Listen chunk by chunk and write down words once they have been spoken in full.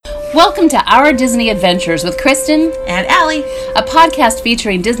Welcome to Our Disney Adventures with Kristen and Allie, a podcast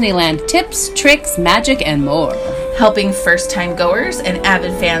featuring Disneyland tips, tricks, magic, and more. Helping first-time goers and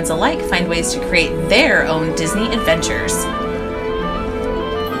avid fans alike find ways to create their own Disney adventures.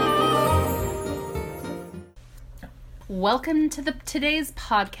 Welcome to today's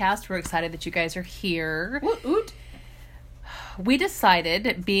podcast. We're excited that you guys are here. Woot woot. We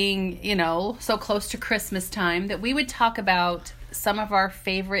decided, being, so close to Christmas time, that we would talk about some of our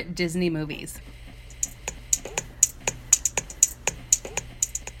favorite Disney movies.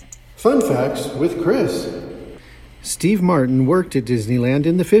 Fun facts with Chris. Steve Martin worked at Disneyland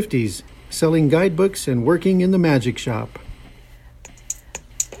in the 50s, selling guidebooks and working in the magic shop.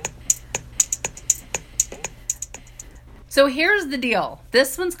 So here's the deal.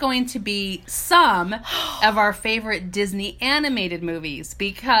 This one's going to be some of our favorite Disney animated movies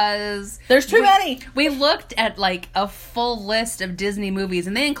because... There's too many! We looked at like a full list of Disney movies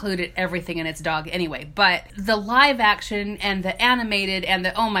and they included everything in its dog anyway. But the live action and the animated and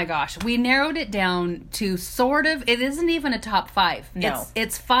the... Oh my gosh. We narrowed it down to sort of... It isn't even a top 5. No.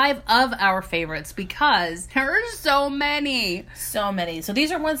 It's 5 of our favorites because there are so many. So many. So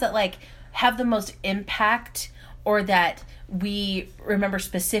these are ones that have the most impact... or that we remember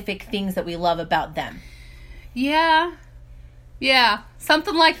specific things that we love about them. Yeah,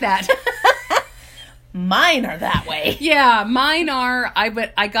 something like that. Mine are that way. Yeah, mine are.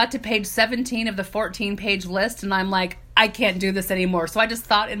 I got to page 17 of the 14-page list, and I'm like, I can't do this anymore. So I just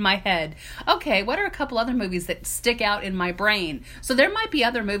thought in my head, okay, what are a couple other movies that stick out in my brain? So there might be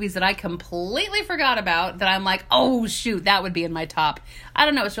other movies that I completely forgot about that I'm like, oh, shoot, that would be in my top. I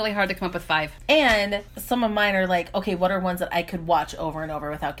don't know. It's really hard to come up with 5. And some of mine are okay, what are ones that I could watch over and over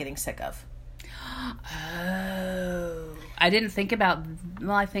without getting sick of? Oh. I didn't think about...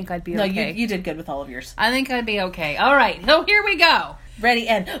 Well, I think I'd be okay. No, you did good with all of yours. I think I'd be okay. All right. So here we go. Ready,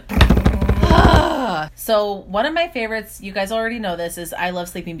 and... So, one of my favorites, you guys already know this, is I Love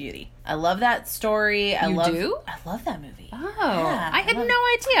Sleeping Beauty. I love that story. I love that movie. Oh, yeah, I had no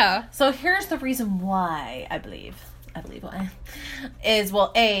idea. So, here's the reason why, I believe why, is,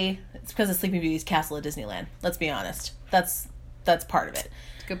 it's because of Sleeping Beauty's castle at Disneyland. Let's be honest. That's part of it.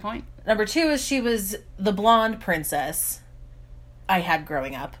 Good point. Number 2 is she was the blonde princess I had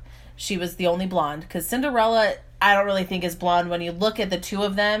growing up. She was the only blonde, because Cinderella... I don't really think is blonde. When you look at the two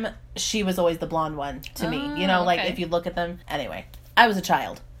of them, she was always the blonde one to me. Okay. If you look at them. Anyway, I was a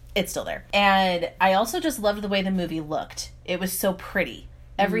child. It's still there. And I also just loved the way the movie looked. It was so pretty.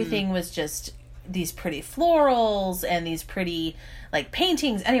 Everything was just these pretty florals and these pretty,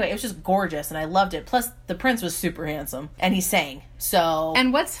 paintings. Anyway, it was just gorgeous, and I loved it. Plus, the prince was super handsome, and he sang. So...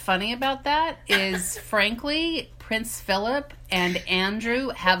 And what's funny about that is, frankly... Prince Philip and Andrew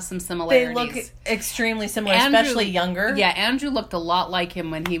have some similarities. They look extremely similar, especially younger. Yeah, Andrew looked a lot like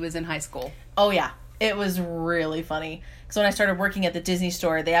him when he was in high school. Oh, yeah. It was really funny. Because when I started working at the Disney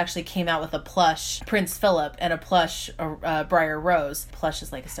store, they actually came out with a plush Prince Philip and a plush Briar Rose. Plush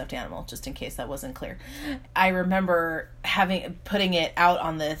is like a stuffed animal, just in case that wasn't clear. I remember putting it out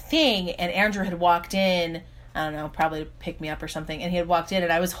on the thing, and Andrew had walked in... I don't know, probably to pick me up or something. And he had walked in,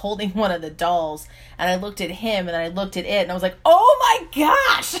 and I was holding one of the dolls. And I looked at him, and then I looked at it, and I was like, oh my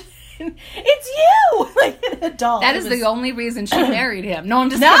gosh! It's you! In a doll. That is the only reason she married him. No, I'm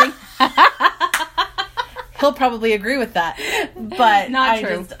just kidding. He'll probably agree with that. But Not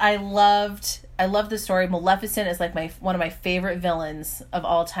true. I loved the story. Maleficent is one of my favorite villains of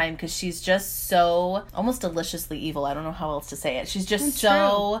all time because she's just so almost deliciously evil. I don't know how else to say it. She's just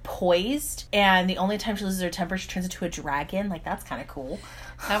poised, and the only time she loses her temper, she turns into a dragon. That's kind of cool.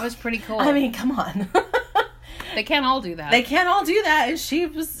 That was pretty cool. I mean, come on. They can't all do that. They can't all do that. And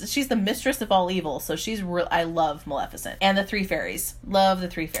she's the mistress of all evil. So I love Maleficent. And the Three Fairies. Love the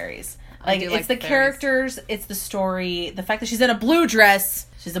Three Fairies. It's the characters, it's the story, the fact that she's in a blue dress.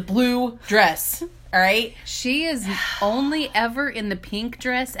 She's a blue dress. All right? She is only ever in the pink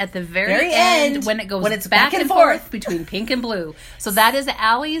dress at the very end when it goes it's back and forth between pink and blue. So that is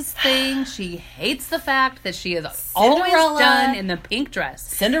Allie's thing. She hates the fact that she is always done in the pink dress.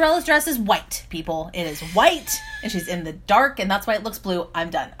 Cinderella's dress is white, people. It is white, and she's in the dark, and that's why it looks blue. I'm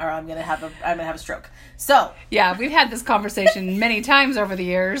done, or I'm gonna have a stroke. So yeah, we've had this conversation many times over the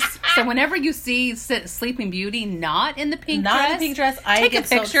years. So whenever you see Sleeping Beauty not in the pink dress, I get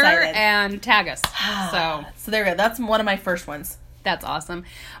so excited. Take a picture and tag us. So there we go. That's one of my first ones. That's awesome.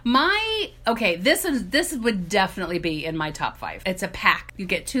 This would definitely be in my top 5. It's a pack. You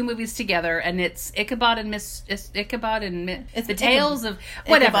get 2 movies together, and it's Ichabod and it's the Tales of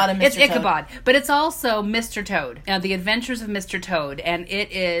whatever. Ichabod and Mr. It's Toad. Ichabod, but it's also Mr. Toad, The Adventures of Mr. Toad, and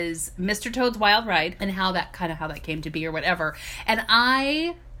it is Mr. Toad's Wild Ride and how that came to be or whatever. And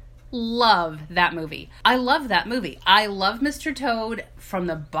I love that movie. I love that movie. I love Mr. Toad from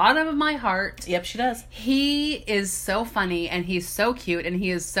the bottom of my heart. Yep, she does. He is so funny, and he's so cute, and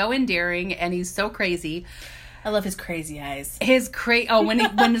he is so endearing, and he's so crazy. I love his crazy eyes.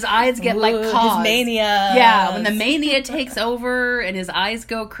 When his eyes get like paws. His mania. Yeah, when the mania takes over and his eyes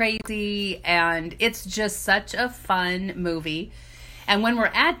go crazy, and it's just such a fun movie. And when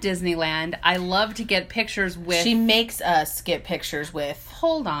we're at Disneyland, I love to get pictures with... She makes us get pictures with...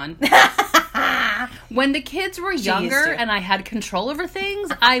 Hold on. When the kids were younger and I had control over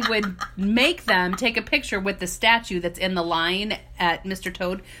things, I would make them take a picture with the statue that's in the line at Mr.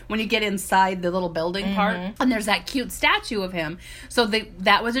 Toad when you get inside the little building part. And there's that cute statue of him. So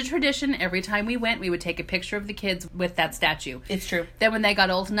that was a tradition. Every time we went, we would take a picture of the kids with that statue. It's true. Then when they got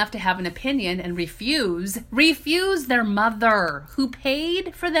old enough to have an opinion and refuse their mother who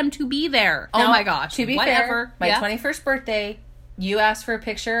paid for them to be there. Now, oh my gosh. To be Whatever. fair, my 21st birthday, you asked for a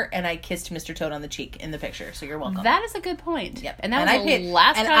picture, and I kissed Mr. Toad on the cheek in the picture, so you're welcome. That is a good point. Yep. And that was the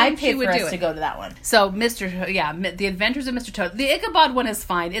last time I she paid would for do us it. to go to that one. So, The Adventures of Mr. Toad. The Ichabod one is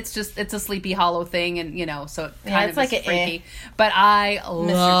fine. It's a Sleepy Hollow thing, and, so it kind of it's is like freaky. But I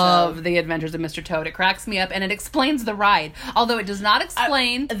love The Adventures of Mr. Toad. It cracks me up, and it explains the ride. Although it does not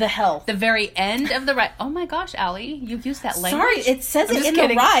explain the hell. The very end of the ride. Oh my gosh, Allie, you used that language. Sorry, it says I'm it just in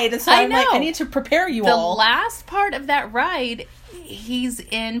kidding. the ride, and so I'm like, know. I need to prepare you The all. last part of that ride, he's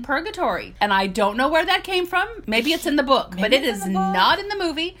in purgatory, and I don't know where that came from. Maybe it's in the book, but it is not in the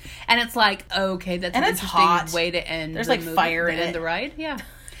movie. And it's like, okay, that's an interesting hot. way to end. There's the like movie, fire to in end it. the ride. Yeah.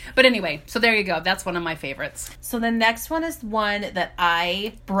 But anyway, so there you go. That's one of my favorites. So the next one is one that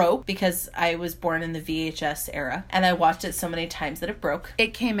I broke because I was born in the VHS era, and I watched it so many times that it broke.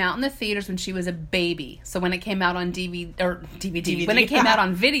 It came out in the theaters when she was a baby. So when it came out on DVD, when it came out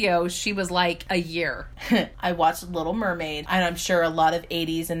on video, she was like a year. I watched Little Mermaid, and I'm sure a lot of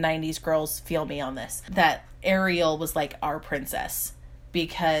 80s and 90s girls feel me on this, that Ariel was like our princess.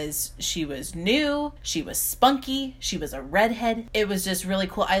 Because she was new, she was spunky, she was a redhead. It was just really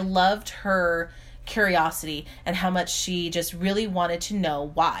cool. I loved her curiosity and how much she just really wanted to know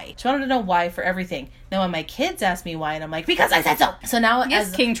why. She wanted to know why for everything. Now when my kids ask me why, and I'm like, because I said so. So now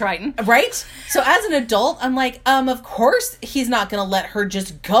Yes, King Triton. Right? So as an adult, I'm like, of course he's not going to let her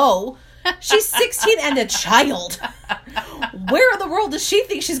just go. She's 16 and a child. Where in the world does she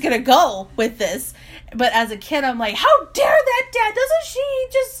think she's going to go with this? But as a kid, I'm like, how dare that dad? Doesn't he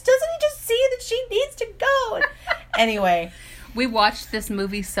just see that she needs to go? Anyway. We watched this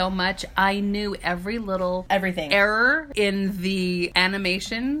movie so much, I knew every little everything error in the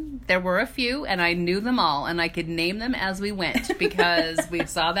animation. There were a few, and I knew them all, and I could name them as we went because we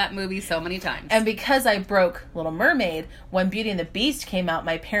saw that movie so many times. And because I broke Little Mermaid, when Beauty and the Beast came out,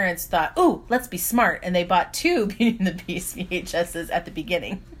 my parents thought, ooh, let's be smart. And they bought 2 Beauty and the Beast VHSs at the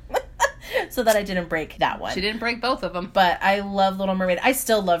beginning. So that I didn't break that one. She didn't break both of them. But I love Little Mermaid. I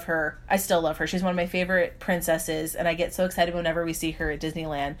still love her. She's one of my favorite princesses, and I get so excited whenever we see her at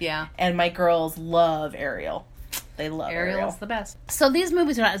Disneyland. Yeah. And my girls love Ariel. They love Ariel. Ariel's the best. So these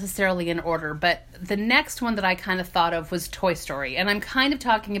movies are not necessarily in order, but the next one that I kind of thought of was Toy Story. And I'm kind of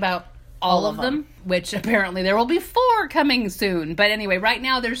talking about all of them, which apparently there will be 4 coming soon. But anyway, right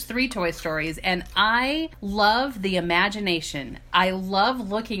now there's 3 Toy Stories, and I love the imagination. I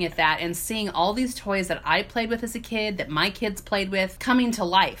love looking at that and seeing all these toys that I played with as a kid, that my kids played with, coming to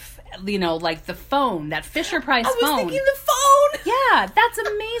life. Like the phone, that Fisher-Price phone. I was thinking the phone! Yeah, that's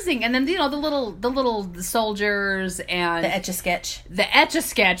amazing. And then, the little soldiers and... The Etch-a-Sketch. The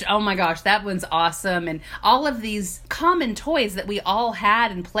Etch-a-Sketch. Oh my gosh, that one's awesome. And all of these common toys that we all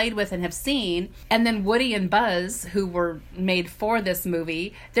had and played with and have seen. And then Woody and Buzz, who were made for this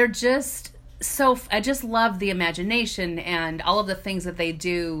movie, they're just... So I just love the imagination and all of the things that they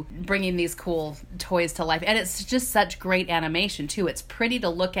do, bringing these cool toys to life. And it's just such great animation, too. It's pretty to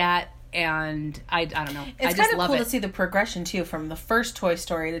look at, and I don't know. It's I just kind of love cool it. to see the progression, too, from the first Toy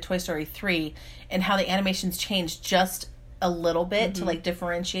Story to Toy Story 3, and how the animations changed just a little bit to,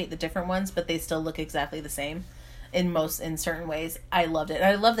 differentiate the different ones, but they still look exactly the same in certain ways. I loved it. And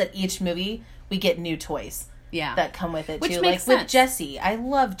I love that each movie, we get new toys. Yeah. That come with it, Which too. makes like sense. with Jessie. I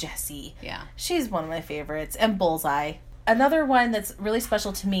love Jessie. Yeah. She's one of my favorites. And Bullseye. Another one that's really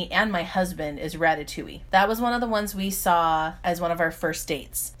special to me and my husband is Ratatouille. That was one of the ones we saw as one of our first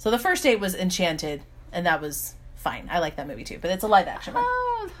dates. So the first date was Enchanted, and that was fine. I like that movie, too. But it's a live action one.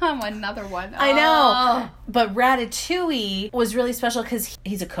 Oh, another one. I know. Oh. But Ratatouille was really special because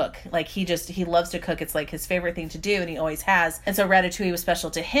he's a cook. Like, he loves to cook. It's like his favorite thing to do, and he always has. And so Ratatouille was special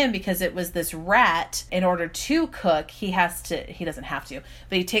to him because it was this rat. In order to cook, he doesn't have to,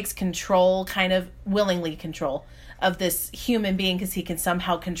 but he takes control, kind of willingly control, of this human being because he can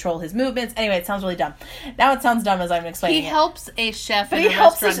somehow control his movements. Anyway, it sounds really dumb. Now it sounds dumb as I'm explaining He it. helps a chef But in he a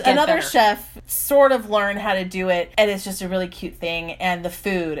helps restaurant get another better. chef sort of learn how to do it, and it's just a really cute thing. And the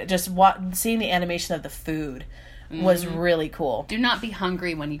food, just seeing the animation of the food was really cool. Do not be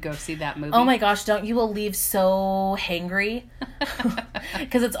hungry when you go see that movie. Oh my gosh, don't you will leave so hangry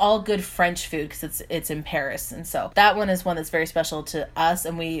because it's all good French food because it's in Paris, and so that one is one that's very special to us,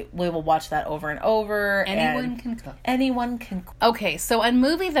 and we will watch that over and over. Anyone can cook. Anyone can. Okay, so a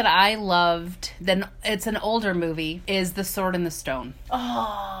movie that I loved, then it's an older movie, is The Sword in the Stone.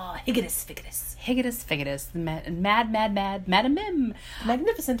 Oh, Higgidus, Figgidus. Higgidus, Figgidus, Madam Mim.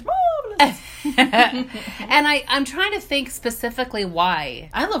 Magnificent, marvelous. And I'm trying to think specifically why.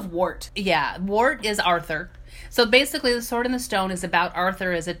 I love Wart. Yeah, Wart is Arthur. So basically, The Sword in the Stone is about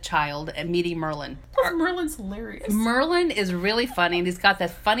Arthur as a child and meeting Merlin. Merlin's hilarious. Merlin is really funny, and he's got that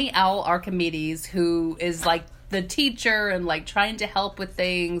funny owl Archimedes who is like the teacher and like trying to help with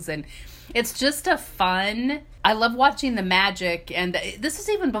things, and it's just a fun. I love watching the magic, and this is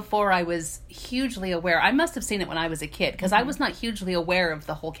even before I was hugely aware. I must have seen it when I was a kid, because I was not hugely aware of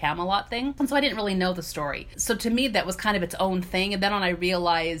the whole Camelot thing, and so I didn't really know the story. So to me, that was kind of its own thing, and then when I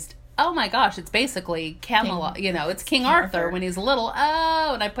realized, oh my gosh, it's basically Camelot, it's King Arthur when he's little.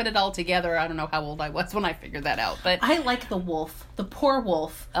 Oh, and I put it all together. I don't know how old I was when I figured that out, but I like the wolf, the poor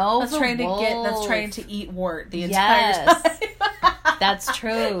wolf. Oh, that's the trying wolf. to trying to eat Wart the entire time. That's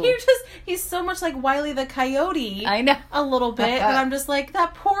true. He's so much like Wile the Coyote. I know. A little bit, but I'm just like,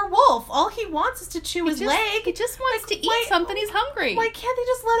 that poor wolf. All he wants is to chew his leg. He just wants to eat something. He's hungry. Why can't they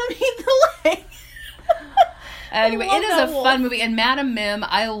just let him eat the leg? Anyway, it is a wolf. fun movie. And Madam Mim,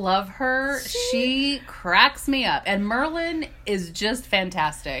 I love her. She cracks me up. And Merlin is just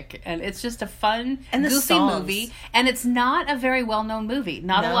fantastic. And it's just a fun, and goofy songs. movie. And it's not a very well-known movie.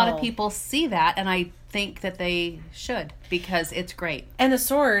 Not a lot of No. people see that. And I think that they should, because it's great. And the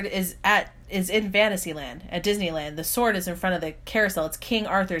sword is in Fantasyland, at Disneyland. The sword is in front of the carousel. It's King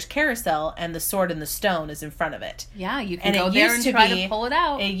Arthur's carousel, and the sword in the stone is in front of it. Yeah, you can And go it there used and to try be- to pull it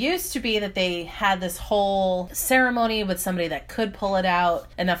out. It used to be that they had this whole ceremony with somebody that could pull it out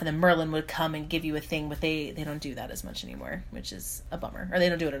enough, and then Merlin would come and give you a thing, but they don't do that as much anymore, which is a bummer. Or they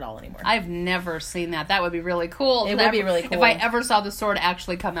don't do it at all anymore. I've never seen that. That would be really cool. It would be really cool. If I ever saw the sword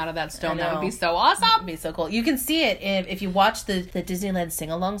actually come out of that stone, that would be so awesome. It'd be so cool. You can see it if you watch the Disneyland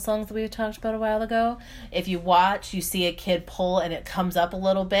sing-along songs that we talked about a while ago. If you watch, you see a kid pull and it comes up a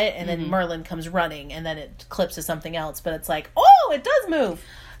little bit, and then Merlin comes running, and then it clips to something else. But it's like, oh, it does move.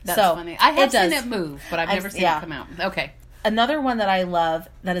 That's so, funny. I have seen does. it move, but I've never seen it come out. Okay. Another one that I love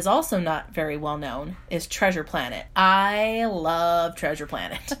that is also not very well known is Treasure Planet. I love Treasure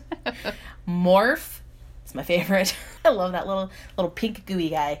Planet. Morph is my favorite. I love that little pink gooey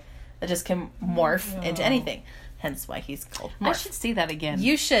guy that just can morph into anything. Hence why he's called Morph. I should see that again.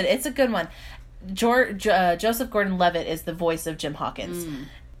 You should. It's a good one. Joseph Gordon-Levitt is the voice of Jim Hawkins.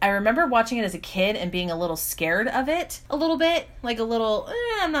 I remember watching it as a kid and being a little scared of it a little bit, like a little,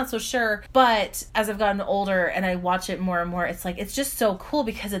 I'm not so sure. But as I've gotten older and I watch it more and more, it's like, it's just so cool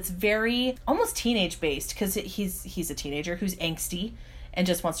because it's very almost teenage based, because he's a teenager who's angsty and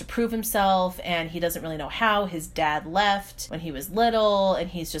just wants to prove himself, and he doesn't really know how. His dad left when he was little, and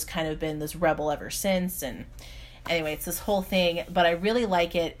he's just kind of been this rebel ever since. And anyway, it's this whole thing, but I really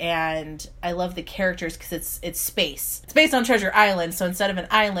like it, and I love the characters because it's space. It's based on Treasure Island, so instead of an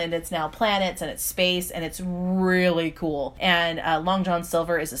island, it's now planets, and it's space, and it's really cool. And Long John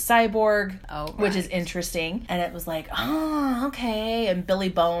Silver is a cyborg, which is interesting. And it was like, oh, okay. And Billy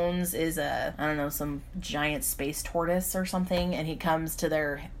Bones is some giant space tortoise or something, and he comes to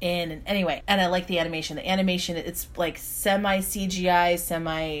their inn. And anyway, and I like the animation. The animation, it's like semi-CGI,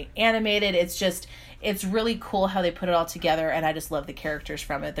 semi-animated. It's really cool how they put it all together, and I just love the characters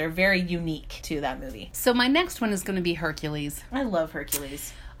from it. They're very unique to that movie. So my next one is going to be Hercules. I love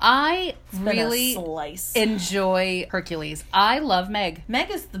Hercules. I It's really been a slice. enjoy Hercules. I love Meg.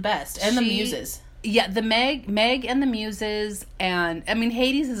 Meg is the best, and the Muses. Yeah, the Meg and the Muses, and I mean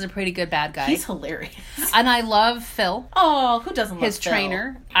Hades is a pretty good bad guy. He's hilarious. And I love Phil. Oh, who doesn't love His Phil?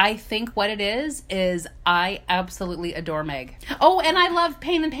 trainer. I think what it is I absolutely adore Meg. Oh, and I love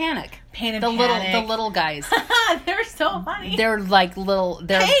Pain and Panic. Pain and the Panic. little guys. They're so funny. They're like little.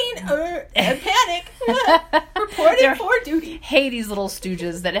 They're Pain and Panic. Reporting for duty. Hades little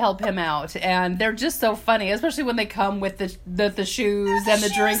stooges that help him out, and they're just so funny, especially when they come with the shoes and the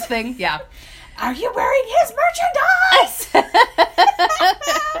drink thing. Yeah. Are you wearing his merchandise?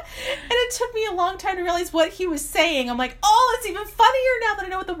 And it took me a long time to realize what he was saying. I'm like, oh, it's even funnier now that I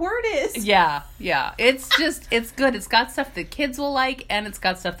know what the word is. Yeah. It's good. It's got stuff that kids will like, and it's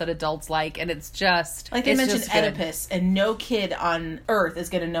got stuff that adults like, and it's just like they it's mentioned just good. Oedipus, and no kid on earth is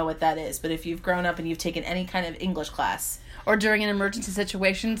going to know what that is. But if you've grown up and you've taken any kind of English class, or during an emergency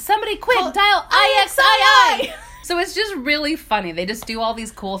situation, somebody quick dial IXII. IXII. So it's just really funny. They just do all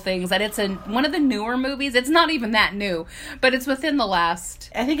these cool things, and it's one of the newer movies. It's not even that new, but it's within the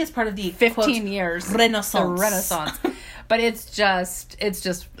last I think it's part of the 15 quote, years Renaissance. The Renaissance. But it's just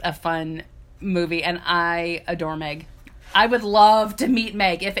a fun movie, and I adore Meg. I would love to meet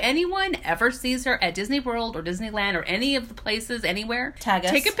Meg. If anyone ever sees her at Disney World or Disneyland or any of the places anywhere, tag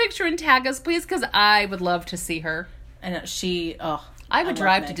us. Take a picture and tag us, please, because I would love to see her. I know I would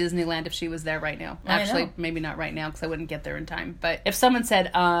drive to Disneyland if she was there right now. Actually, I know. maybe not right now because I wouldn't get there in time. But if someone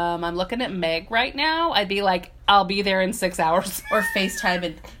said, I'm looking at Meg right now, I'd be like, I'll be there in 6 hours. Or FaceTime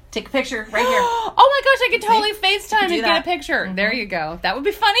and take a picture right here. Oh my gosh, I could totally FaceTime and get a picture. Mm-hmm. There you go. That would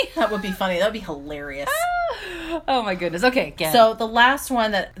be funny. That would be funny. That would be hilarious. Oh my goodness. Okay, get So the last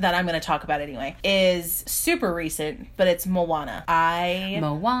one that I'm going to talk about anyway is super recent, but it's Moana. I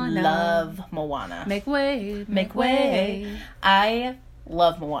love Moana. Make way. Make way. I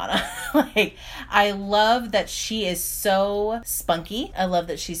love Moana. Like, I love that she is so spunky. I love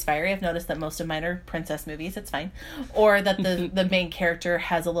that she's fiery. I've noticed that most of mine are princess movies. It's fine. Or that the main character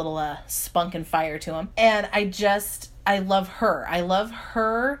has a little spunk and fire to him. And I love her. I love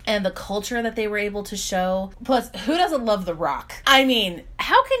her and the culture that they were able to show. Plus, who doesn't love The Rock? I mean,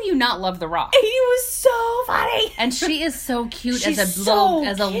 how can you not love The Rock? He was so funny. And she is so cute She's as a so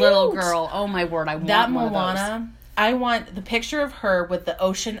little girl. Oh my word, I want that one Moana. of those. I want the picture of her with the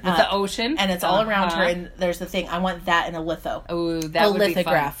ocean with the ocean, and it's all around her. And there's the thing. I want that in a litho. Oh, that would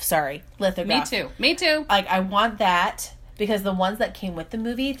lithograph. Be fun. Sorry, lithograph. Me too. Like, I want that because the ones that came with the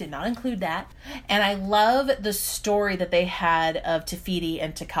movie did not include that. And I love the story that they had of Te Fiti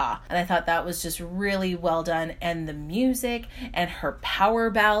and Te Kā. And I thought that was just really well done. And the music and her power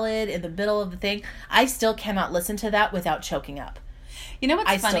ballad in the middle of the thing, I still cannot listen to that without choking up. You know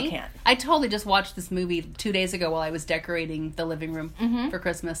what's funny? I still can't. I totally just watched this movie 2 days ago while I was decorating the living room for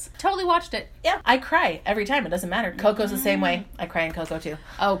Christmas. Totally watched it. Yeah, I cry every time. It doesn't matter. Coco's the same way. I cry in Coco too.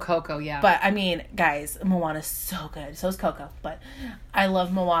 Oh, Coco, yeah. But, I mean, guys, Moana's so good. So is Coco. But I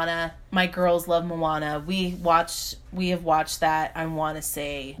love Moana. My girls love Moana. We have watched that, I want to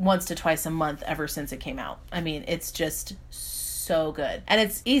say, once to twice a month ever since it came out. I mean, it's just so good. And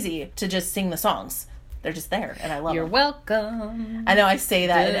it's easy to just sing the songs. They're just there, and I love them. You're welcome. I know I say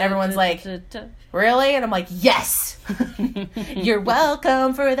that, and everyone's like, really? And I'm like, yes! You're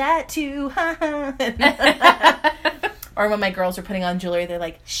welcome for that, too. Or when my girls are putting on jewelry, they're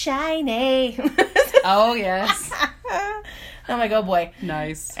like, shiny. Oh, yes. I'm like, oh boy.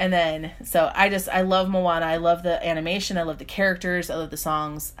 Nice. And then, so I love Moana. I love the animation. I love the characters. I love the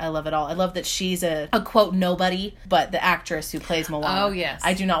songs. I love it all. I love that she's a quote nobody, but the actress who plays Moana. Oh, yes.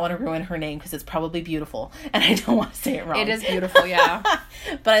 I do not want to ruin her name because it's probably beautiful, and I don't want to say it wrong. It is beautiful, yeah.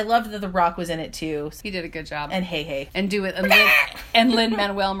 But I loved that The Rock was in it too. He did a good job. And Hey. And do it. And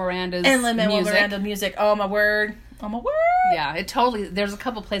Lin-Manuel Miranda's music. Oh, my word. Yeah, it totally, there's a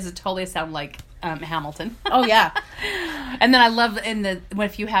couple places that totally sound like Hamilton. Oh, yeah. And then I love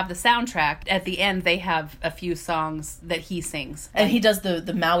if you have the soundtrack, at the end they have a few songs that he sings. And he does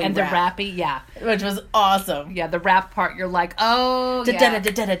the Maui and rap. the rappy, yeah. Which was awesome. Yeah, the rap part, you're like, oh, yeah.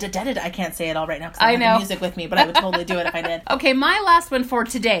 I can't say it all right now because I don't have the music with me, but I would totally do it if I did. Okay, my last one for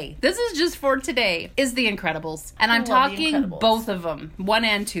today, this is just for today, is The Incredibles. And I'm talking both of them, 1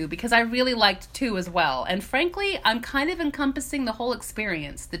 and 2, because I really liked 2 as well. And frankly, I'm kind of encompassing the whole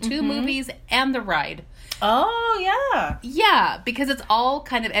experience, the 2 movies and the ride. Oh, yeah. Yeah, because it's all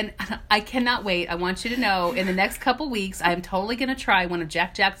kind of, and I cannot wait. I want you to know, in the next couple weeks, I'm totally going to try one of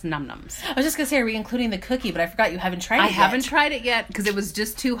Jack Jack's Num Nums. I was just going to say, are we including the cookie? But I forgot you haven't tried it yet. I haven't tried it yet, because it was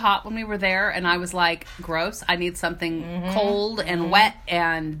just too hot when we were there, and I was like, gross, I need something cold and wet,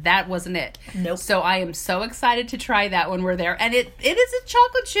 and that wasn't it. Nope. So I am so excited to try that when we're there, and it is a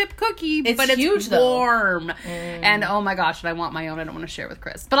chocolate chip cookie, but it's huge, warm. And oh my gosh, and I want my own. I don't want to share with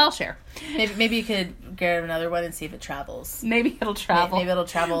Chris, but I'll share. Maybe you could get another one and see if it travels. Maybe it'll travel. Maybe it'll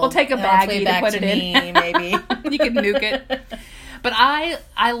travel. We'll take a baggie to put it in. Me, maybe. You can nuke it. But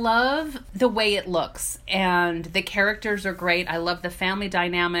I love the way it looks, and the characters are great. I love the family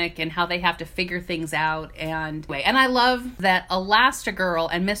dynamic and how they have to figure things out. And I love that Elastigirl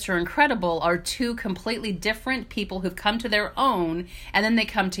and Mr. Incredible are 2 completely different people who've come to their own, and then they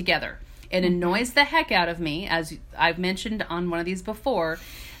come together. It annoys the heck out of me, as I've mentioned on one of these before,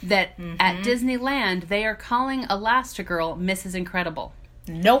 that at Disneyland, they are calling Elastigirl Mrs. Incredible.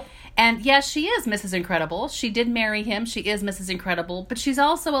 Nope. And yes, she is Mrs. Incredible. She did marry him. She is Mrs. Incredible. But she's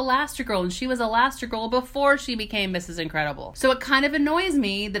also Elastigirl, and she was Elastigirl before she became Mrs. Incredible. So it kind of annoys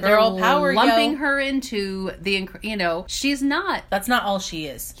me that Girl they're power, lumping yo. her into the, she's not. That's not all she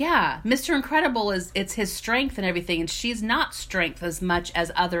is. Yeah, Mr. Incredible it's his strength and everything, and she's not strength as much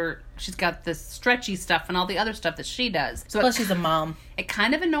as she's got the stretchy stuff and all the other stuff that she does. So Plus, she's a mom. it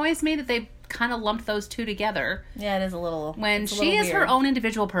kind of annoys me that they kind of lumped those two together Yeah, it is a little. when it's a she little is her weird. own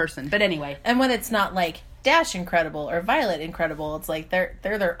individual person. But anyway. And when it's not like Dash Incredible or Violet Incredible, it's like they're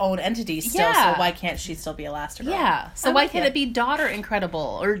their own entities still. Yeah. So why can't she still be Elastigirl? Yeah. So I'm why with can't ya. it be Daughter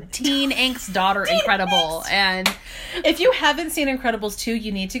Incredible or Teen Ink's Daughter Incredible? And If you haven't seen Incredibles 2,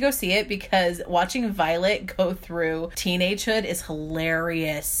 you need to go see it because watching Violet go through teenagehood is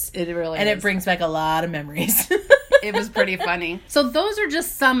hilarious. it really And is. it brings back a lot of memories. It was pretty funny. So those are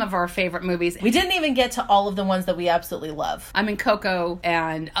just some of our favorite movies. We didn't even get to all of the ones that we absolutely love. I'm in Coco,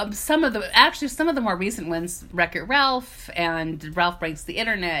 and some of the more recent ones, Wreck-It Ralph and Ralph Breaks the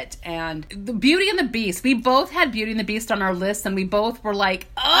Internet and the Beauty and the Beast. We both had Beauty and the Beast on our list, and we both were like,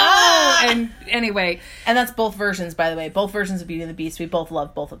 oh! And anyway, And that's both versions, by the way. Both versions of Beauty and the Beast. We both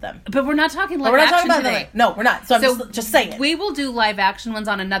love both of them. but we're not talking live But we're not action talking about today. that. No, we're not. So I'm just saying it. We will do live action ones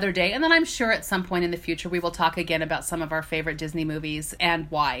on another day, and then I'm sure at some point in the future we will talk again about some of our favorite Disney movies and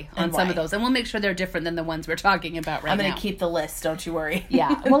why on And some why. of those, and we'll make sure they're different than the ones we're talking about right I'm now. going to keep the list. Don't you worry.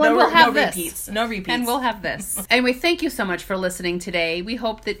 Yeah. Well, and we'll have no this. repeats. No repeats. And we'll have this. Anyway, thank you so much for listening today. We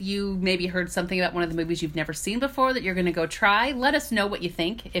hope that you maybe heard something about one of the movies you've never seen before that you're going to go try. Let us know what you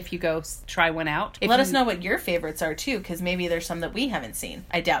think if you go try one out. Let us know what your favorites are too, because maybe there's some that we haven't seen.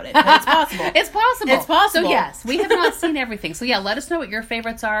 I doubt it, but it's possible. It's possible. It's possible. So yes, we have not seen everything. So yeah, let us know what your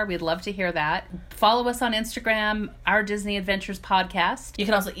favorites are. We'd love to hear that. Follow us on Instagram, Our Disney Adventures Podcast. You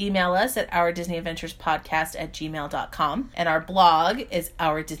can also email us at ourdisneyadventurespodcast@gmail.com. And our blog is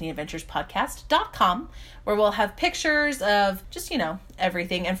ourdisneyadventurespodcast.com, where we'll have pictures of just,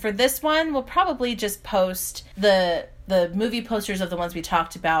 everything. And for this one, we'll probably just post the movie posters of the ones we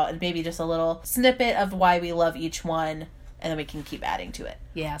talked about and maybe just a little snippet of why we love each one. And then we can keep adding to it.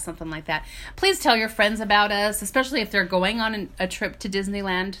 Yeah, something like that. Please tell your friends about us, especially if they're going on a trip to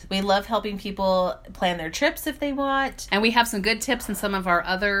Disneyland. We love helping people plan their trips if they want. And we have some good tips in some of our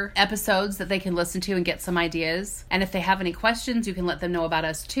other episodes that they can listen to and get some ideas. And if they have any questions, you can let them know about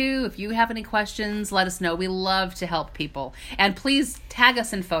us too. If you have any questions, let us know. We love to help people. And please tag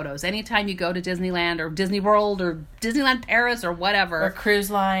us in photos. Anytime you go to Disneyland or Disney World or Disneyland Paris or whatever. Or cruise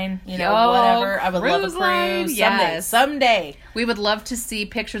line, Yo, whatever. I would love a cruise cruise line, someday. yes. Someday. We would love to see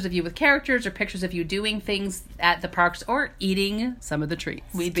pictures of you with characters or pictures of you doing things at the parks or eating some of the treats.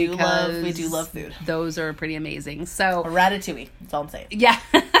 We do love food. Those are pretty amazing. So, Ratatouille. That's all I'm saying. yeah.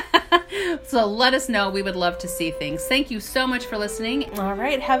 So let us know. We would love to see things. Thank you so much for listening. All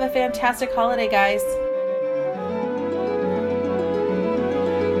right. Have a fantastic holiday, guys.